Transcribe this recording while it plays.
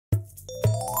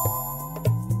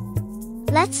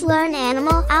Let's learn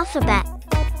animal alphabet.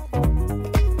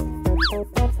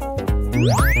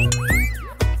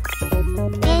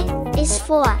 A is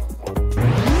for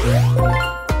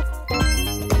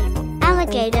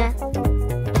alligator.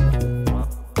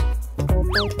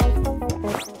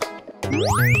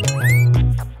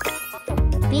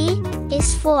 B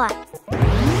is for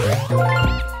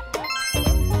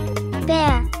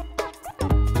bear.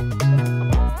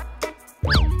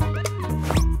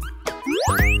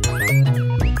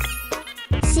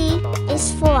 C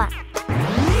is for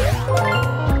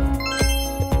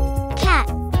cat.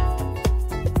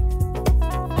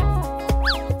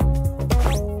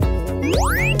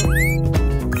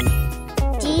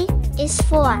 D is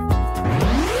for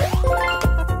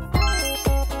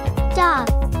dog.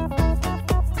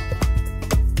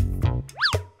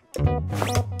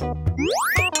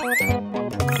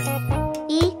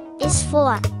 E is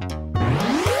for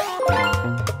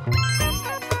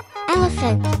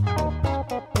elephant.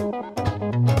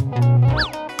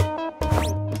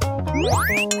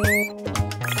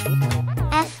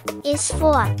 F is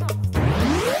for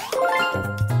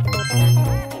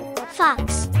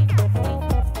fox.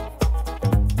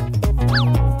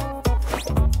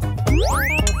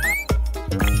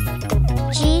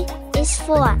 G is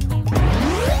for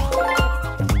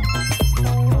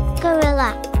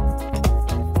gorilla.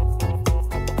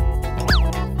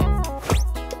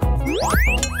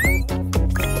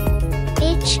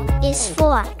 H is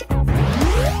for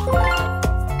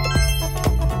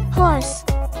horse.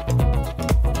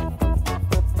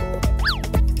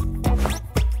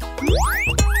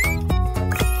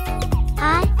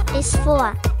 I is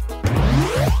for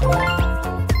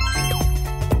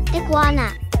iguana.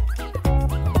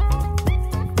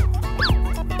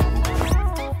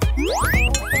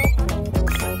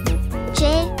 J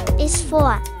is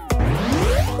for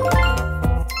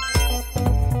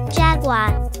jaguar.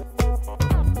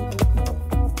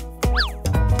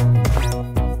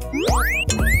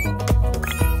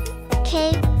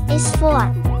 K is for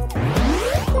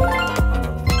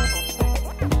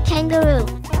kangaroo.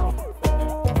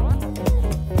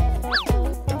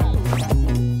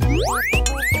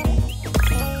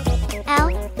 L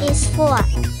is for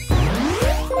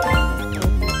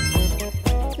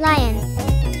lion.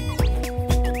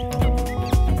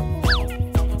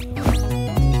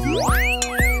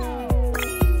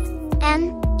 M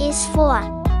is for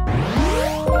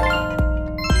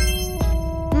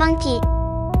monkey.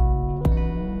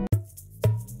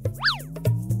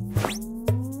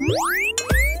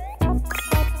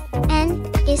 N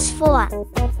is for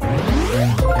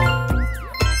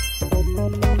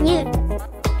newt.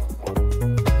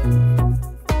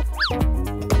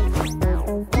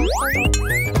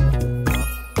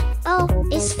 O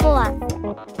is for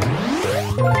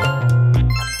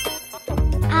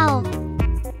owl.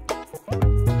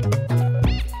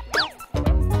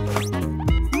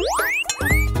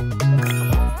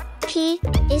 P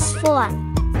is for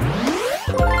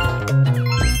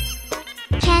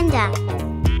panda.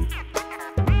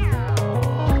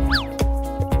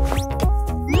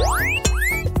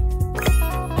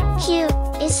 Q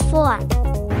is for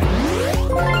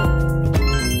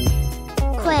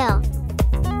quail.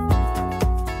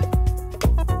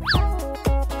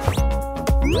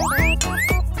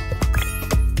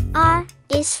 R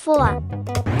is for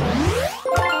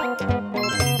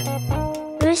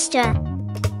rooster.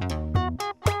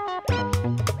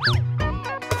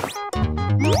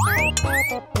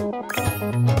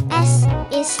 S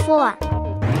is for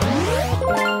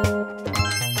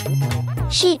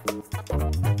sheep.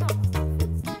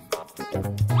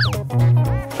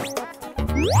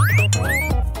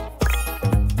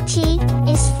 T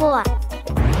is for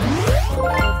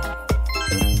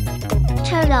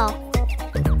turtle.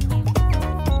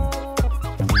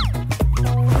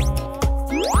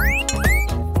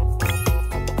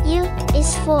 U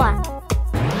is for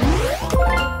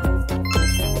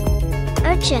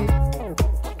urchin.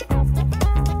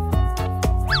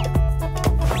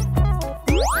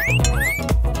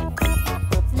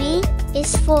 V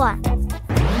is for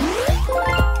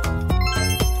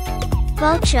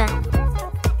vulture.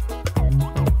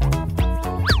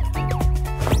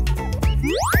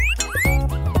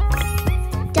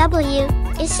 W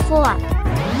is for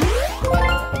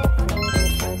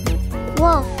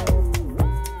wolf.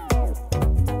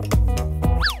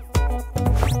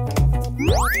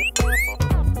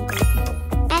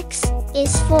 X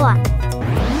is for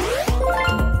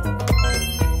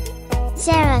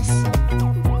Xerus.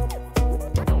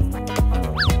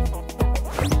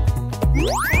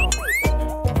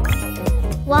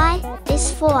 Y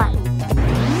is for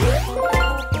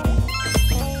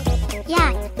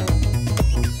yak.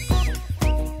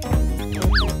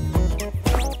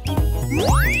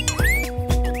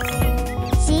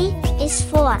 is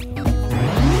for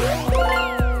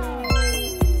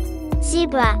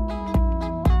Zebra.